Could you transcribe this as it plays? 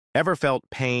Ever felt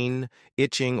pain,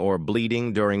 itching, or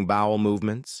bleeding during bowel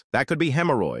movements? That could be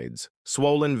hemorrhoids,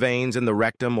 swollen veins in the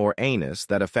rectum or anus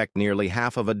that affect nearly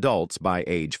half of adults by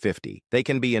age 50. They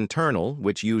can be internal,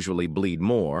 which usually bleed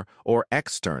more, or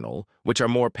external, which are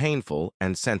more painful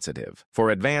and sensitive. For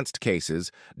advanced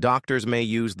cases, doctors may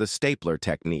use the stapler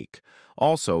technique,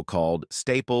 also called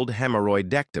stapled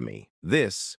hemorrhoidectomy.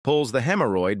 This pulls the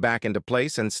hemorrhoid back into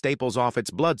place and staples off its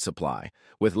blood supply,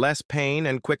 with less pain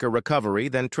and quicker recovery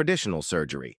than traditional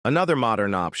surgery. Another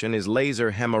modern option is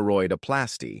laser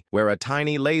hemorrhoidoplasty, where a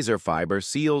tiny laser fiber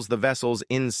seals the vessels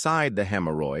inside the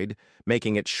hemorrhoid,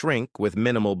 making it shrink with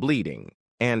minimal bleeding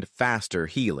and faster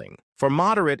healing. For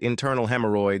moderate internal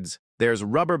hemorrhoids, there's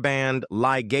rubber band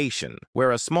ligation,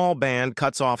 where a small band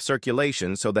cuts off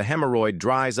circulation so the hemorrhoid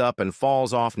dries up and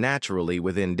falls off naturally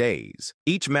within days.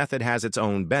 Each method has its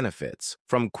own benefits,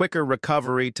 from quicker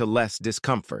recovery to less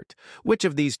discomfort. Which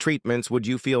of these treatments would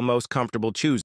you feel most comfortable choosing?